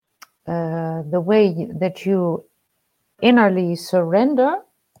the way that you innerly surrender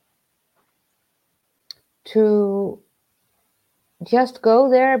to just go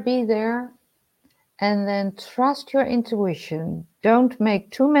there, be there, and then trust your intuition. Don't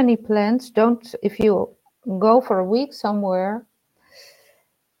make too many plans. If you go for a week somewhere,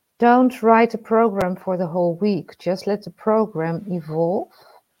 don't write a program for the whole week. Just let the program evolve,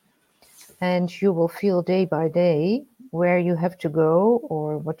 and you will feel day by day where you have to go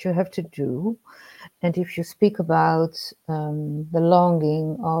or what you have to do. And if you speak about the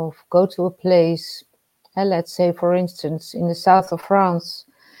longing of go to a place, let's say, for instance, in the south of France,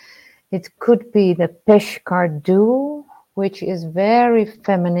 it could be the Pêche Cardoux, which is very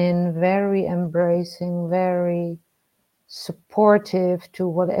feminine, very embracing, very supportive to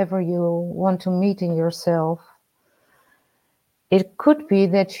whatever you want to meet in yourself. It could be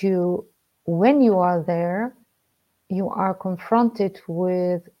that when you are there, you are confronted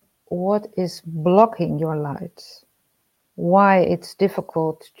with what is blocking your light, why it's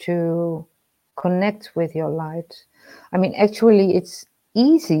difficult to connect with your light. I mean, actually, it's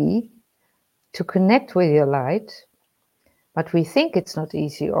easy to connect with your light, but we think it's not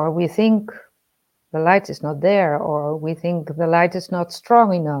easy, or we think the light is not there, or we think the light is not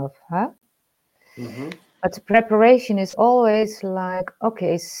strong enough, huh? Mm-hmm. But the preparation is always like,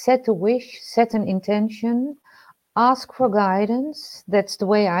 okay, set a wish, set an intention, ask for guidance. That's the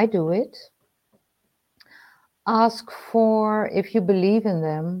way I do it. Ask for, if you believe in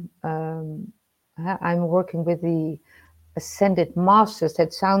them. I'm working with the Ascended Masters.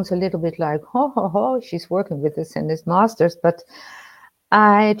 That sounds a little bit like, she's working with Ascended Masters. But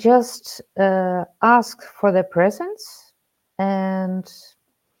I just ask for their presence. And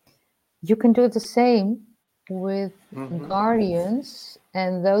you can do the same with guardians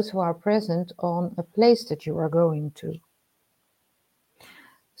and those who are present on a place that you are going to.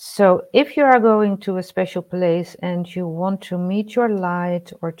 So if you are going to a special place and you want to meet your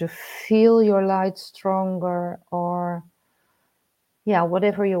light or to feel your light stronger, or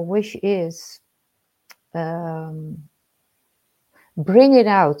whatever your wish is, bring it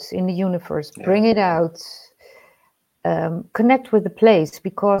out in the universe, bring it out, connect with the place,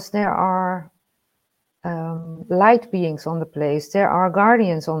 because there are light beings on the place, there are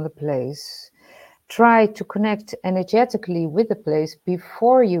guardians on the place. Try to connect energetically with the place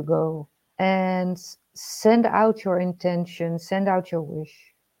before you go, and send out your intention, send out your wish.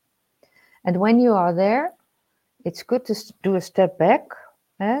 And when you are there, it's good to do a step back,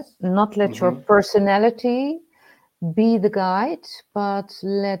 not let your personality be the guide, but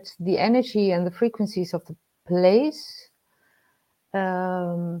let the energy and the frequencies of the place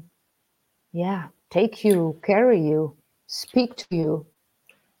take you, carry you, speak to you.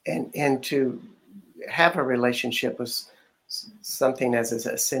 And to have a relationship with something as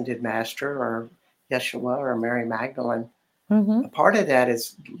an ascended master or Yeshua or Mary Magdalene, a part of that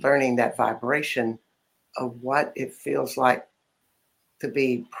is learning that vibration of what it feels like to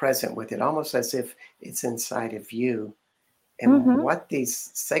be present with it, almost as if it's inside of you. And what these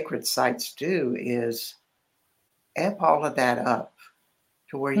sacred sites do is amp all of that up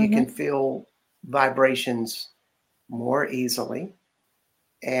to where you can feel vibrations more easily,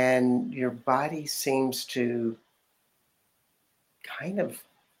 and your body seems to kind of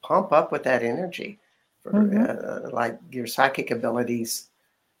pump up with that energy. Like your psychic abilities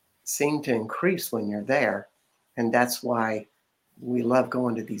seem to increase when you're there, and that's why we love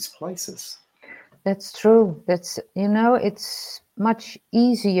going to these places. That's true. It's much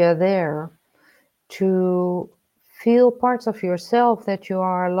easier there to feel parts of yourself that you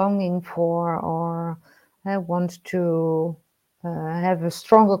are longing for, or want to have a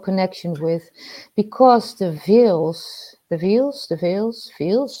stronger connection with, because the veils, I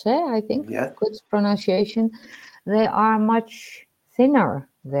think, good pronunciation, they are much thinner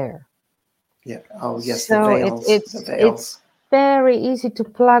there. Yeah. Oh, yes, So the veils. it's very easy to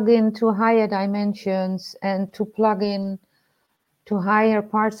plug into higher dimensions and to plug in to higher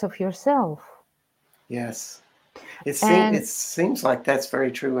parts of yourself. Yes. It seems like that's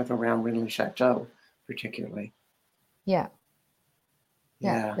very true with around Renly Chateau, particularly. Yeah,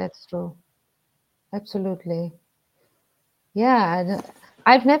 that's true. Absolutely. Yeah,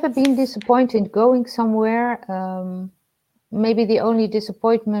 I've never been disappointed going somewhere. Maybe the only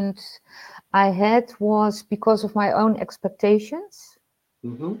disappointment I had was because of my own expectations.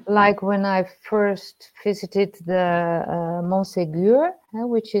 Like when I first visited the Montségur,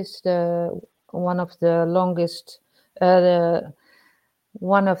 which is one of the longest,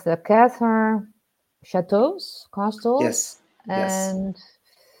 one of the Cathar castles. Yes. And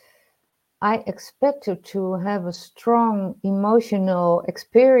I expected to have a strong emotional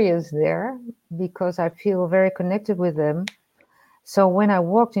experience there because I feel very connected with them. So when I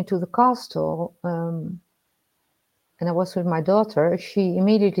walked into the castle, and I was with my daughter, she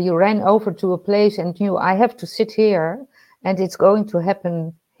immediately ran over to a place and knew I have to sit here and it's going to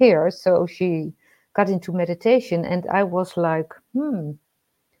happen here. So she got into meditation and I was like,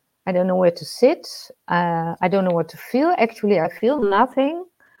 I don't know where to sit. I don't know what to feel. Actually, I feel nothing.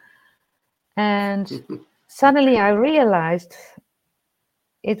 And suddenly I realized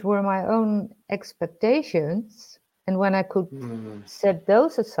it were my own expectations. And when I could set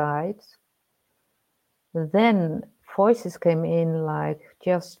those aside, then voices came in like,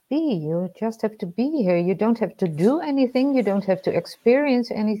 just be, you just have to be here. You don't have to do anything. You don't have to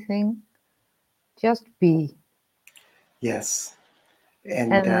experience anything. Just be. Yes.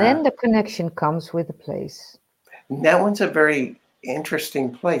 And And then the connection comes with the place. that one's a very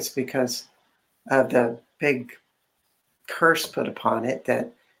interesting place because of the big curse put upon it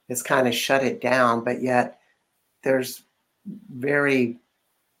that has kind of shut it down, but yet there's very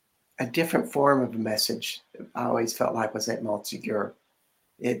a different form of a message. I always felt like was at Montsegur.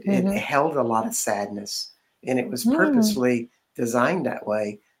 It held a lot of sadness, and it was purposely designed that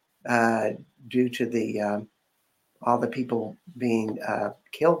way due to the all the people being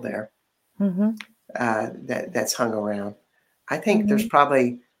killed there that's hung around. I think there's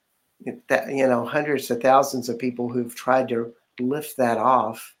probably that hundreds of thousands of people who've tried to lift that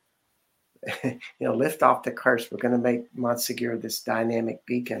off. Lift off the curse. We're going to make Montsegur this dynamic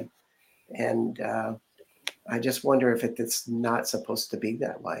beacon, and I just wonder if it's not supposed to be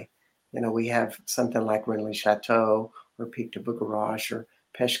that way. We have something like Renly Chateau or Pic de Boucarache or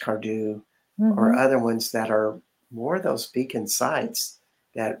Peche Cardu or other ones that are more those beacon sites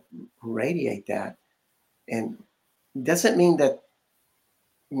that radiate that. And doesn't mean that,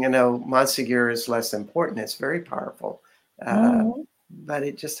 Montsegur is less important. It's very powerful. But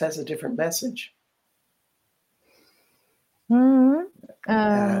it just has a different message.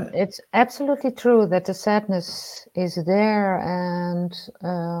 It's absolutely true that the sadness is there, and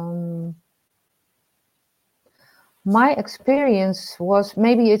my experience was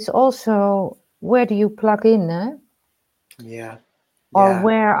maybe it's also where do you plug in, eh? Yeah. Or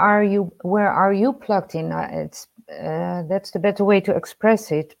where are you plugged in? It's that's the better way to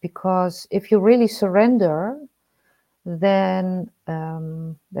express it, because if you really surrender, then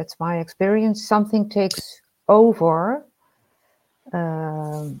that's my experience. Something takes over.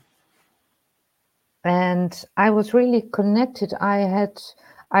 And I was really connected. I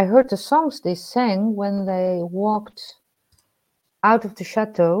heard the songs they sang when they walked out of the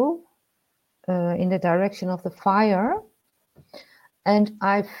chateau in the direction of the fire. And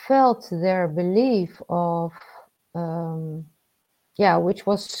I felt their belief of, which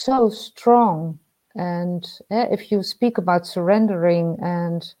was so strong. And if you speak about surrendering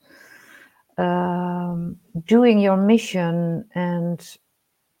and doing your mission and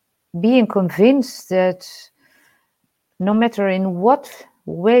being convinced that no matter in what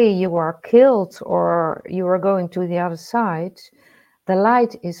way you are killed or you are going to the other side, the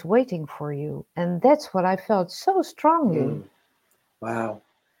light is waiting for you. And that's what I felt so strongly. Wow.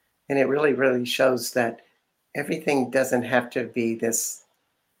 And it really, really shows that everything doesn't have to be this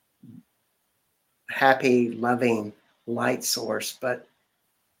happy, loving light source, but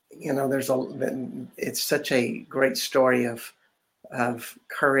it's such a great story of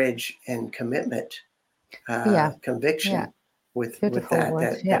courage and commitment, conviction with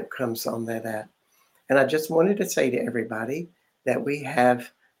that comes on that. And I just wanted to say to everybody that we have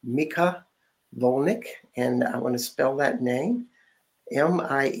Mieke Vulink, and I want to spell that name,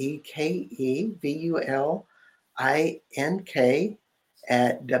 MIEKE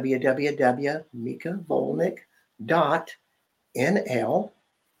at www.miekevulink.nl.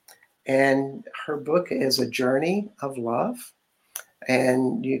 And her book is A Journey of Love.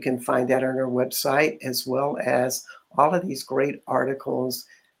 And you can find that on her website, as well as all of these great articles,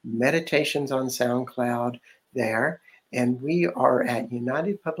 meditations on SoundCloud there. And we are at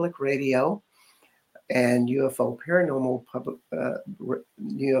United Public Radio and UFO Paranormal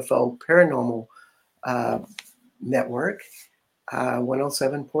Network,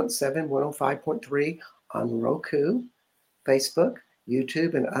 107.7, 105.3 on Roku, Facebook,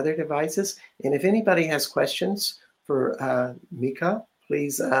 YouTube, and other devices. And if anybody has questions for Mieke,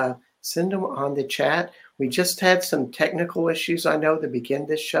 please send them on the chat. We just had some technical issues, I know, to begin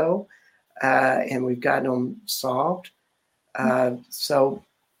this show, and we've gotten them solved. So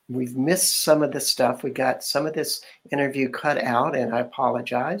we've missed some of the stuff. We got some of this interview cut out, and I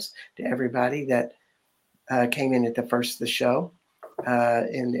apologize to everybody that came in at the first of the show.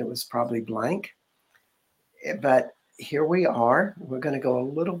 and it was probably blank. But here we are. We're going to go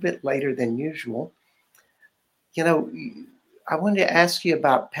a little bit later than usual. You know, I wanted to ask you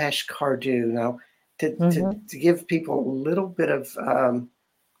about Pesh Kardu now, to give people a little bit of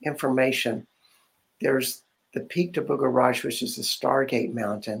information. There's the Peak de Bugaraj, which is the Stargate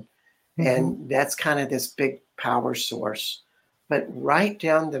Mountain, and that's kind of this big power source. But right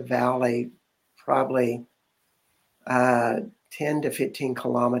down the valley, probably 10 to 15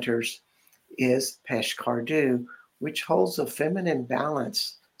 kilometers, is Pesh Kardu, which holds a feminine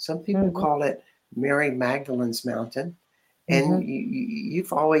balance. Some people call it Mary Magdalene's Mountain. And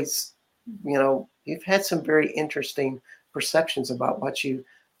you've always, you've had some very interesting perceptions about what you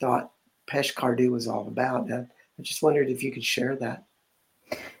thought Pesh Kardu was all about. I just wondered if you could share that.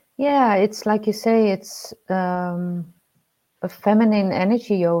 Yeah, it's like you say, it's a feminine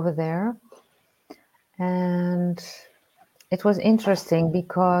energy over there. And it was interesting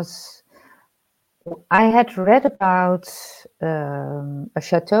because I had read about a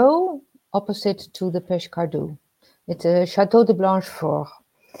chateau opposite to the Pesh Kardu. It's a Chateau de Blanchefort.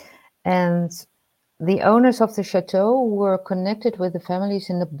 And the owners of the chateau were connected with the families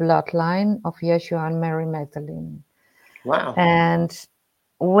in the bloodline of Yeshua and Mary Magdalene. Wow. And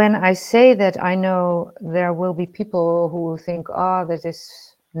when I say that, I know there will be people who think, oh, that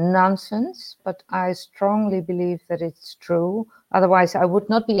is nonsense, but I strongly believe that it's true. Otherwise, I would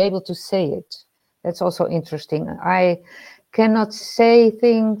not be able to say it. That's also interesting. I cannot say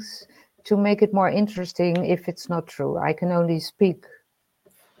things to make it more interesting if it's not true. I can only speak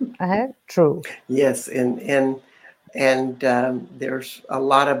true. Yes, and there's a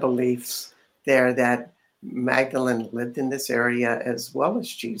lot of beliefs there that Magdalene lived in this area as well as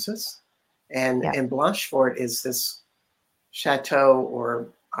Jesus, and Blanchefort is this chateau, or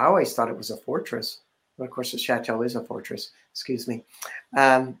I always thought it was a fortress. But of course, the chateau is a fortress. Excuse me.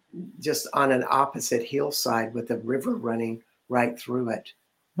 Just on an opposite hillside with a river running right through it,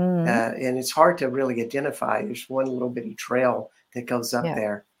 and it's hard to really identify. There's one little bitty trail that goes up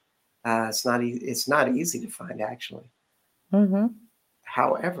there. It's not easy to find, actually.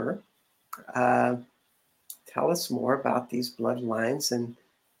 However, tell us more about these bloodlines and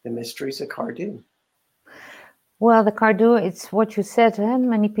the mysteries of Kardu. Well, the Kardu, it's what you said, and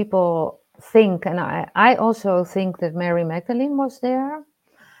many people think, and I also think that Mary Magdalene was there.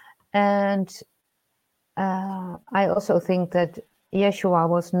 And I also think that Yeshua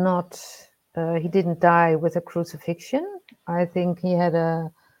was not, he didn't die with a crucifixion. I think he had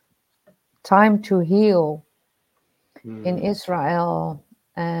a time to heal in Israel.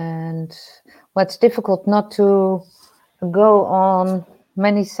 And what's difficult not to go on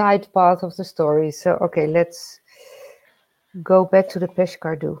many side paths of the story. So, okay, let's go back to the Pesh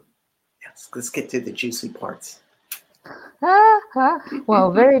Kardu. Yes, let's get to the juicy parts.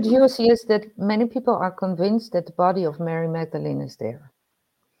 Well, very juicy is that many people are convinced that the body of Mary Magdalene is there.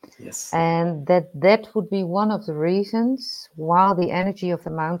 Yes. And that would be one of the reasons why the energy of the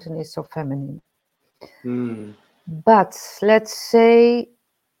mountain is so feminine. But let's say,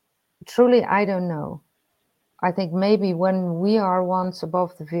 truly, I don't know. I think maybe when we are once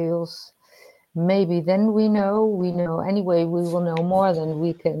above the veils, maybe then we know. Anyway, we will know more than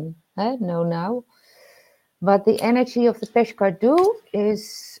we can know now. But the energy of the Pesh Kardu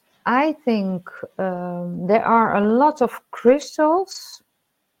is, I think, there are a lot of crystals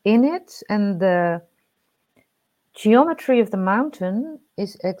in it, and the geometry of the mountain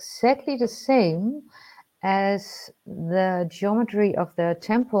is exactly the same as the geometry of the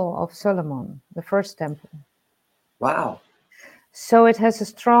Temple of Solomon, the first temple. Wow. So it has a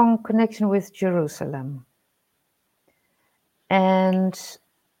strong connection with Jerusalem. And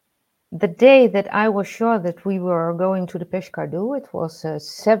the day that I was sure that we were going to the Pesh Kardu, it was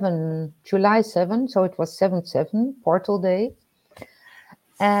July 7, so it was 7/7, Portal Day.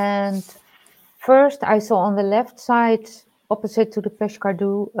 And first I saw on the left side, opposite to the Pesh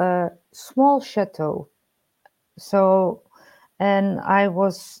Kardu, a small chateau. So, and I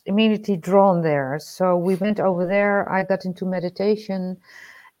was immediately drawn there. So we went over there, I got into meditation,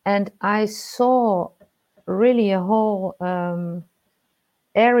 and I saw really a whole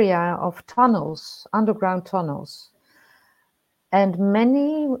area of tunnels, underground tunnels. And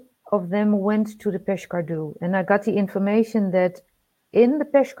many of them went to the Pesh Kardu. And I got the information that in the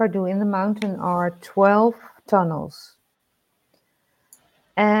Pesh Kardu, in the mountain, are 12 tunnels.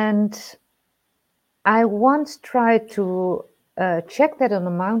 And I once tried to check that on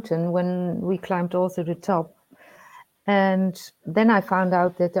the mountain when we climbed all to the top. And then I found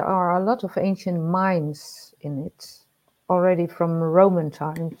out that there are a lot of ancient mines in it, already from Roman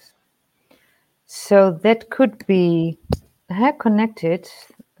times. So that could be Connected.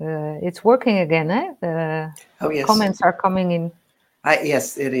 It's working again, eh? The Oh, yes. comments are coming in.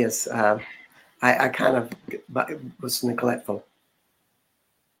 Yes, it is. I kind of was neglectful.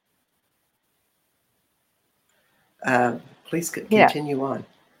 Please continue on.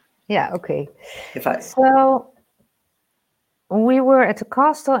 Yeah, okay. If I So we were at the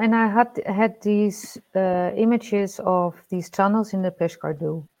castle, and I had these images of these tunnels in the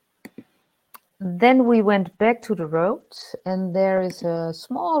Pescardo. Then we went back to the road, and there is a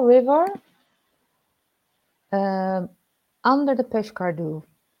small river under the Pescardo.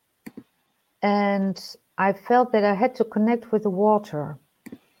 And I felt that I had to connect with the water,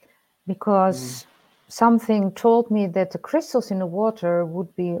 because something told me that the crystals in the water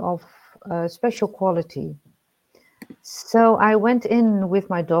would be of special quality. So I went in with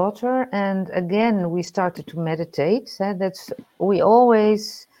my daughter, and again we started to meditate. We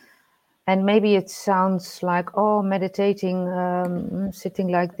always, and maybe it sounds like, oh, meditating, sitting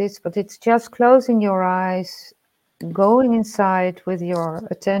like this, but it's just closing your eyes, going inside with your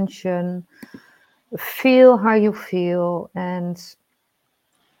attention, feel how you feel, and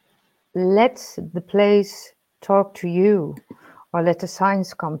let the place talk to you, or let the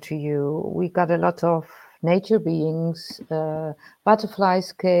signs come to you. We got a lot of nature beings,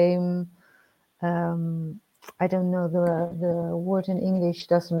 butterflies came. I don't know the word in English,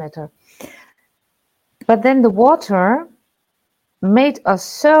 doesn't matter. But then the water made us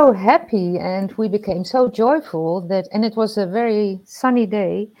so happy, and we became so joyful and it was a very sunny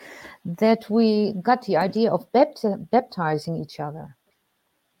day, that we got the idea of baptizing each other.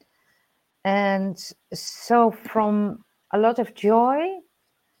 And so from a lot of joy,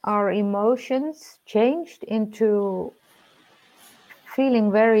 our emotions changed into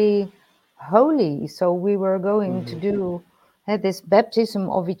feeling very holy. So we were going to do this baptism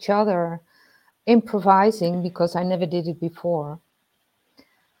of each other, improvising, because I never did it before.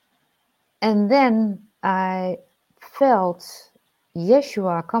 And then I felt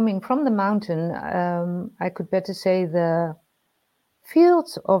Yeshua coming from the mountain. I could better say the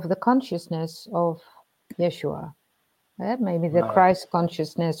fields of the consciousness of Yeshua. Maybe the Christ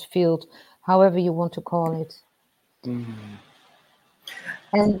consciousness field, however you want to call it.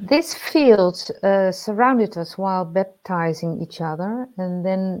 And this field surrounded us while baptizing each other. And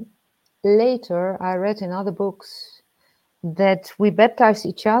then later I read in other books that we baptized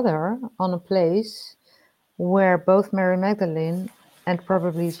each other on a place where both Mary Magdalene and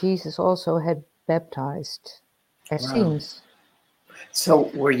probably Jesus also had baptized, as seems. So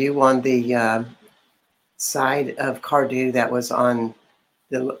were you on the side of Cardew that was on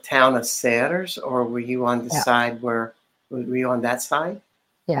the town of Serres, or were you on the side were you on that side?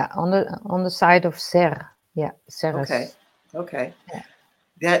 Yeah, on the side of Serres. Yeah, Serres. Okay.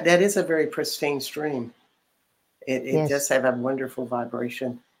 Yeah. That is a very pristine stream. It does have a wonderful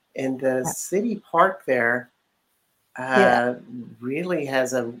vibration. And the city park there really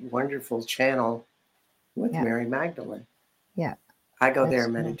has a wonderful channel with Mary Magdalene. Yeah. I go there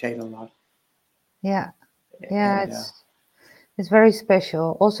and meditate a lot. Yeah. Yeah, it's very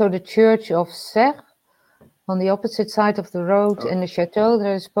special. Also the church of Serres on the opposite side of the road, and the chateau that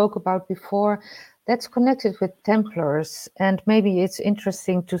I spoke about before, that's connected with Templars. And maybe it's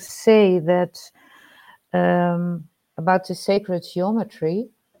interesting to say that about the sacred geometry.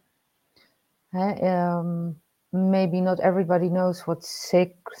 Maybe not everybody knows what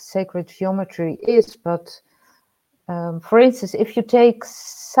sacred geometry is, but for instance, if you take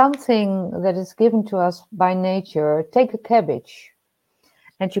something that is given to us by nature, take a cabbage,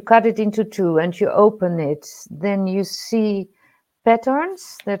 and you cut it into two and you open it, then you see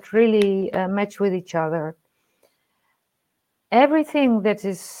patterns that really match with each other. Everything that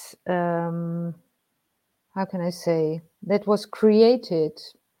is, how can I say, that was created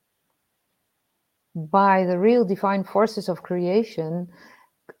by the real divine forces of creation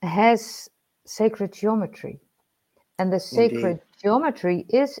has sacred geometry. And the sacred geometry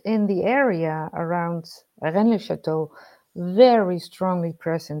is in the area around Rennes-le-Château very strongly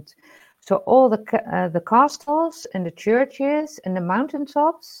present. So all the castles and the churches and the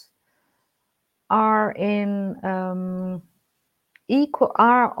mountaintops are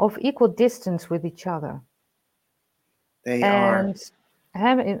of equal distance with each other. They are.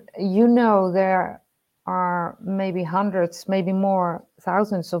 There are maybe hundreds, maybe more,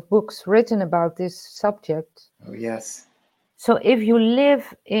 thousands of books written about this subject. Oh, yes. So if you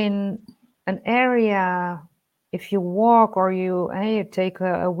live in an area, if you walk or you take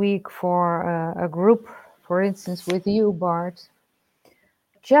a week for a group, for instance, with you, Bart,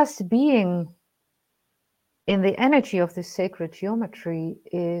 just being in the energy of the sacred geometry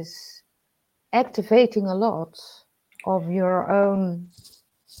is activating a lot. of your own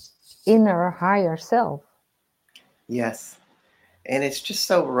inner higher self. Yes. And it's just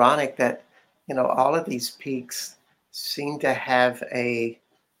so ironic that, all of these peaks seem to have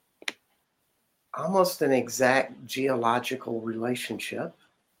almost an exact geological relationship.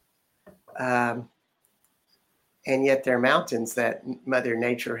 Um, and yet they're mountains that Mother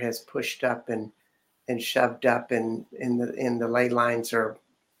Nature has pushed up and shoved up, and in the ley lines are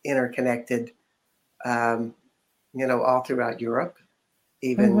interconnected, all throughout Europe,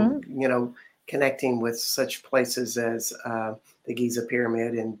 even, connecting with such places as the Giza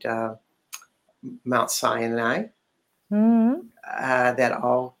Pyramid and Mount Sinai, that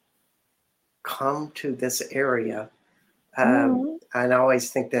all come to this area. And I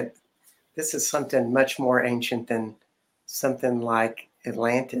always think that this is something much more ancient than something like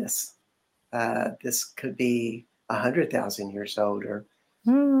Atlantis. This could be 100,000 years old, or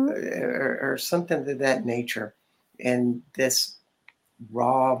something of that nature. And this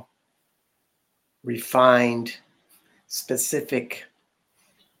raw, refined, specific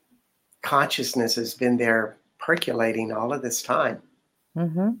consciousness has been there percolating all of this time,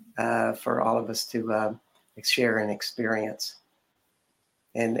 for all of us to share and experience.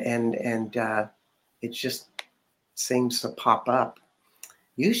 And it just seems to pop up.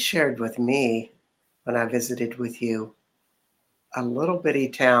 You shared with me when I visited with you a little bitty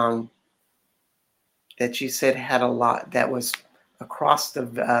town that you said had a lot, that was across the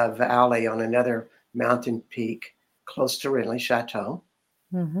valley on another mountain peak close to Ridley Chateau.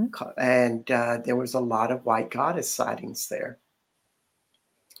 And there was a lot of white goddess sightings there.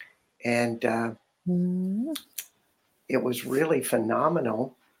 And it was really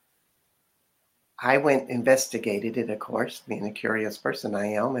phenomenal. I went investigated it, of course, being a curious person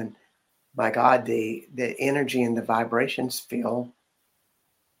I am, and my God, the energy and the vibrations feel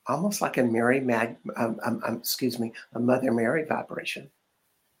almost like a a Mother Mary vibration.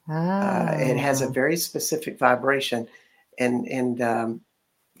 It has a very specific vibration, and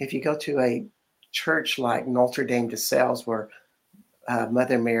if you go to a church like Notre Dame de Sales, where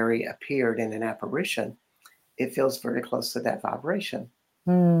Mother Mary appeared in an apparition, it feels very close to that vibration.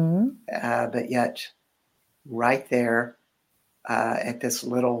 But yet, right there at this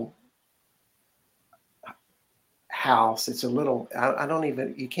little house, it's a little, I don't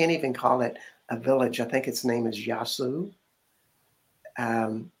even, you can't even call it a village. I think its name is Yasu.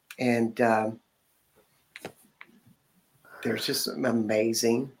 And there's just some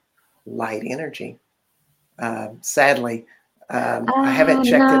amazing light energy. Sadly, I haven't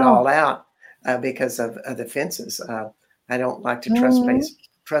checked it all out because of the fences. I don't like to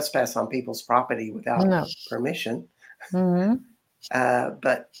trespass on people's property without permission. But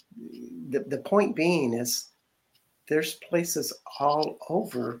the point being is, there's places all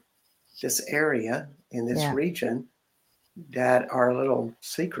over this area in this region that are little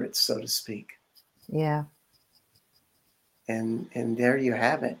secrets, so to speak. Yeah. And there you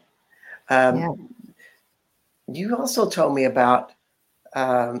have it. You also told me about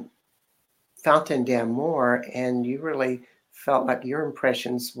Fountain d'Amour, and you really felt like your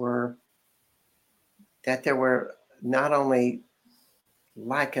impressions were that there were not only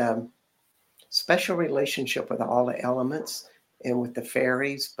like a special relationship with all the elements and with the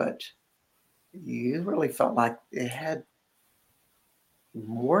fairies, but you really felt like it had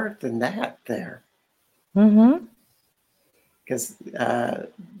more than that there. Because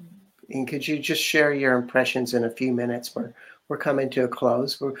and could you just share your impressions in a few minutes? We're coming to a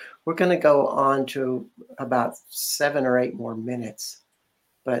close. We're going to go on to about 7 or 8 more minutes.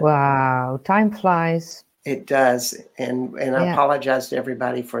 But wow, time flies. It does, and I apologize to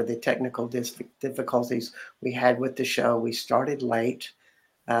everybody for the technical difficulties we had with the show. We started late,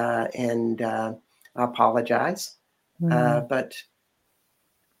 and I apologize. But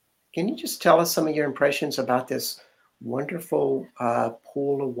can you just tell us some of your impressions about this wonderful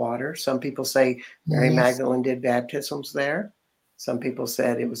pool of water? Some people say Mary Magdalene did baptisms there. Some people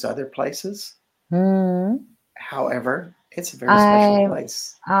said it was other places. However, it's a very special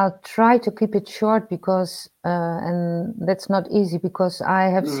place. I'll try to keep it short because, and that's not easy, because I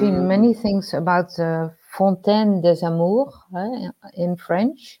have seen many things about the Fontaine des Amours in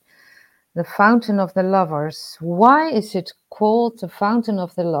French, the Fountain of the Lovers. Why is it called the Fountain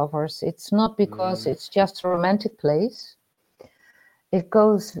of the Lovers? It's not because it's just a romantic place. It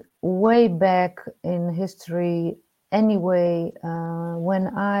goes way back in history anyway. When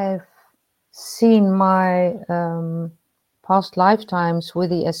I've seen my past lifetimes with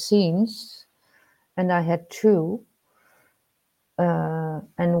the Essenes, and I had 2,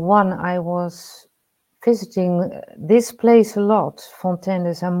 and one I was visiting this place a lot, Fontaine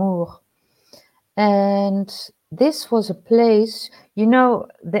des Amours, and this was a place, you know,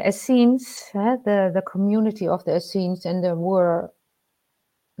 the Essenes, the community of the Essenes, and there were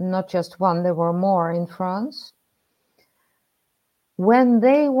not just one, there were more in France. When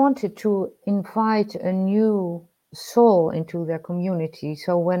they wanted to invite a new soul into their community,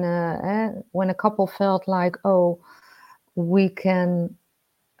 so when a couple felt like, oh, we can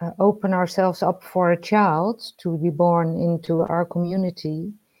open ourselves up for a child to be born into our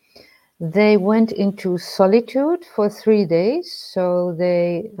community, they went into solitude for 3 days. So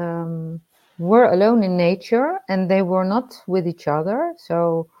they were alone in nature and they were not with each other.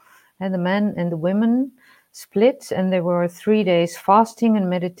 So and the men and the women split, and they were 3 days fasting and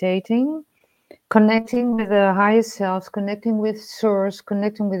meditating, connecting with the highest selves, connecting with source,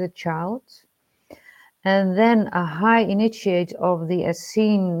 connecting with a child. And then a high initiate of the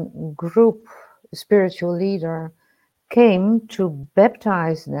Essene group, spiritual leader, came to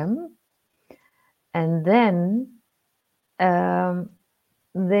baptize them. And then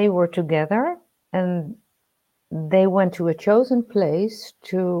they were together and they went to a chosen place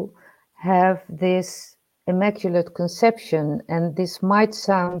to have this immaculate conception. And this might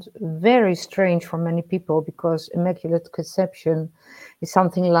sound very strange for many people, because immaculate conception is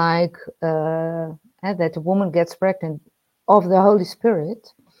something like that a woman gets pregnant of the Holy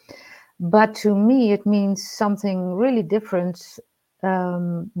Spirit. But to me, it means something really different,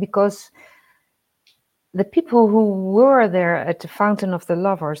 because the people who were there at the Fountain of the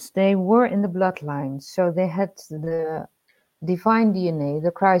Lovers, they were in the bloodline. So they had the divine DNA,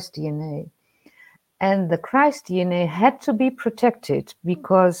 the Christ DNA. And the Christ DNA had to be protected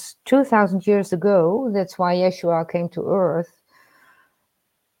because 2000 years ago, that's why Yeshua came to earth,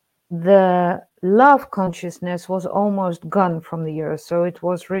 the love consciousness was almost gone from the earth. So it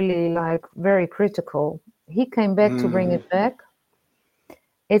was really like very critical. He came back to bring it back.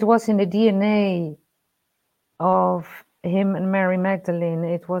 It was in the DNA of him and Mary Magdalene.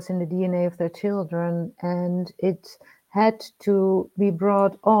 It was in the DNA of their children, and it had to be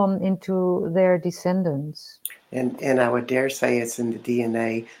brought on into their descendants. And I would dare say it's in the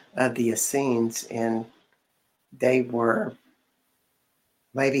DNA of the Essenes, and they were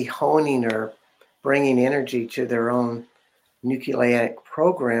maybe honing or bringing energy to their own nucleic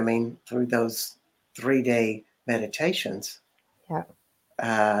programming through those 3-day meditations.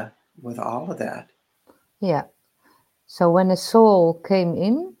 Yeah. With all of that. Yeah. So when a soul came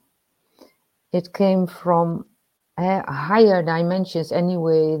in, it came from higher dimensions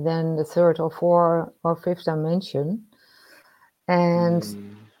anyway than the third or fourth or fifth dimension.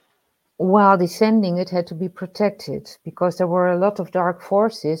 And while descending, it had to be protected because there were a lot of dark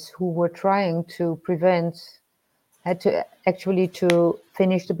forces who were trying to prevent, had to actually to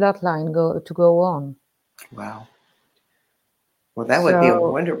finish the bloodline to go on. Wow. Well, that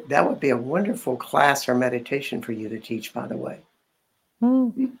would be a wonderful class or meditation for you to teach, by the way.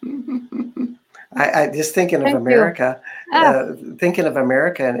 I just thinking of America, and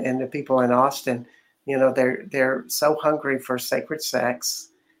the people in Austin, you know, they're so hungry for sacred sex.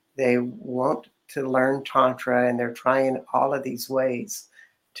 They want to learn Tantra, and they're trying all of these ways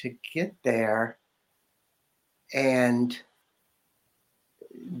to get there. And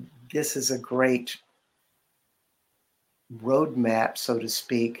this is a great roadmap, so to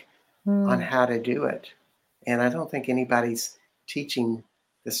speak, on how to do it. And I don't think anybody's teaching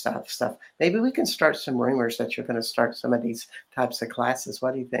this stuff. Maybe we can start some rumors that you're going to start some of these types of classes.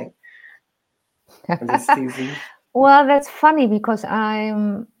 What do you think? I'm just teasing. Well, that's funny because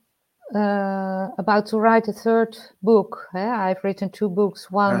I'm about to write a third book. I've written 2 books.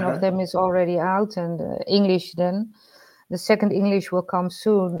 One of them is already out, and English then. The second English will come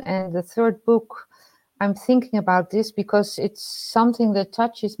soon. And the third book, I'm thinking about this because it's something that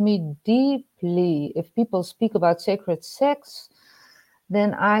touches me deeply. If people speak about sacred sex,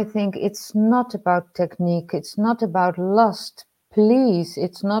 then I think it's not about technique. It's not about lust, please.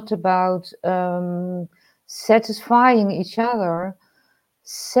 It's not about satisfying each other.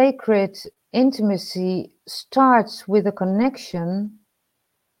 Sacred intimacy starts with a connection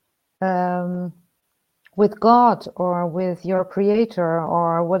with God or with your creator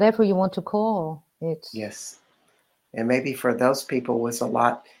or whatever you want to call it. Yes. And maybe for those people was a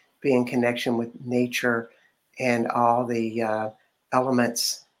lot be in connection with nature and all the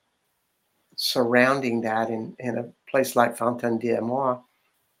elements surrounding that in a place like Fontaine-d'Amour.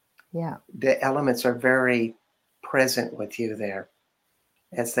 Yeah. The elements are very present with you there,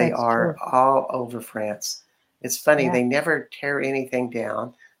 as they That's are true. all over France. It's funny, they never tear anything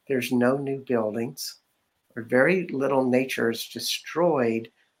down. There's no new buildings, or very little nature is destroyed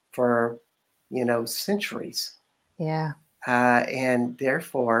for, centuries. Yeah. And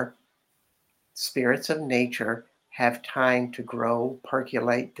therefore, spirits of nature have time to grow,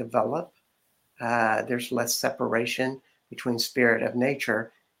 percolate, develop. There's less separation between spirit of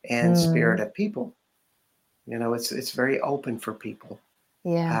nature and spirit of people. You know, it's very open for people.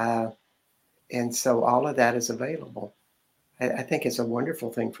 Yeah. And so all of that is available. I think it's a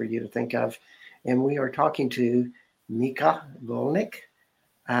wonderful thing for you to think of. And we are talking to Mieke Vulink,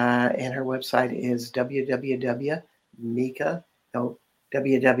 and her website is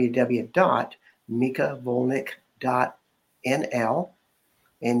www.miekevulnik.nl.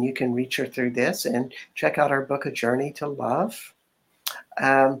 And you can reach her through this and check out our book, A Journey to Love.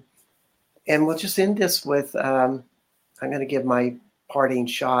 And we'll just end this with I'm going to give my parting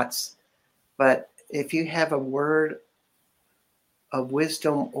shots. But if you have a word of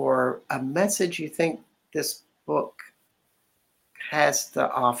wisdom or a message you think this book has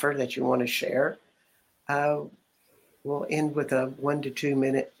to offer that you want to share, we'll end with a 1 to 2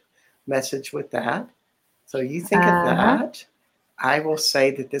 minute message with that. So you think of that. I will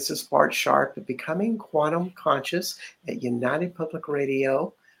say that this is Bart Sharp at Becoming Quantum Conscious at United Public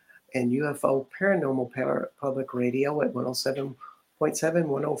Radio and UFO Paranormal Public Radio at 107.7,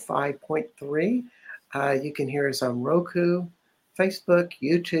 105.3. You can hear us on Roku, Facebook,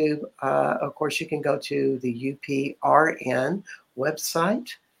 YouTube. Of course, you can go to the UPRN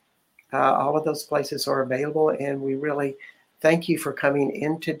website. All of those places are available, and we really thank you for coming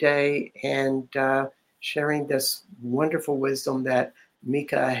in today and sharing this wonderful wisdom that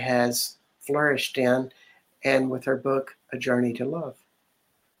Mieke has flourished in, and with her book, A Journey to Love.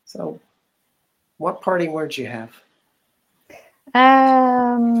 So, what parting words you have?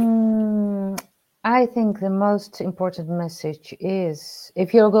 I think the most important message is,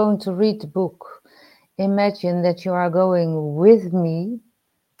 if you're going to read the book, imagine that you are going with me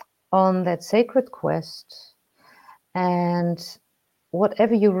on that sacred quest, and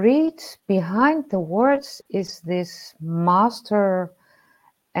whatever you read, behind the words is this master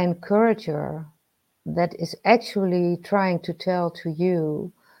encourager that is actually trying to tell to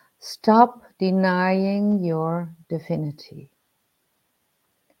you, stop denying your divinity.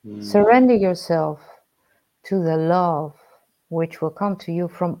 Surrender yourself to the love which will come to you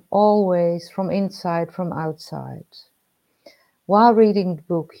from always, from inside, from outside. While reading the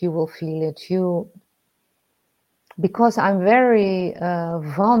book, you will feel it. Because I'm very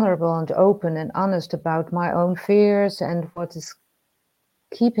vulnerable and open and honest about my own fears and what is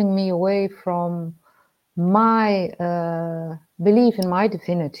keeping me away from my belief in my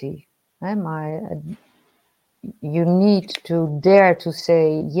divinity. You need to dare to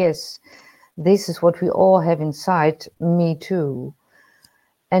say, yes, this is what we all have inside, me too.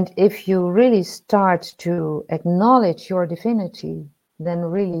 And if you really start to acknowledge your divinity, then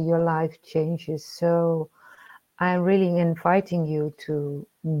really your life changes. So I'm really inviting you to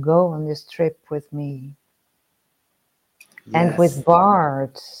go on this trip with me. Yes. And with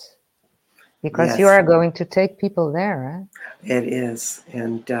Bart, because you are going to take people there. It is,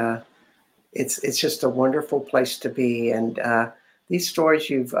 and it's just a wonderful place to be. And these stories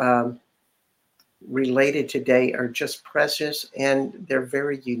you've related today are just precious, and they're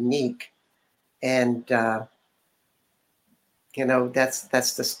very unique. And you know, that's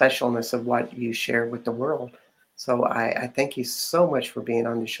the specialness of what you share with the world. So I thank you so much for being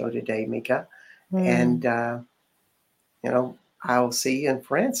on the show today, Mieke. And you know, I'll see you in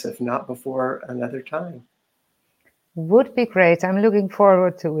France, if not before another time. Would be great. I'm looking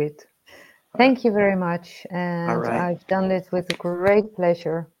forward to it. Thank you very much. And I've done it with great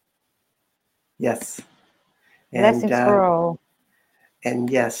pleasure. Yes. Blessings for all. And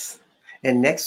yes. And next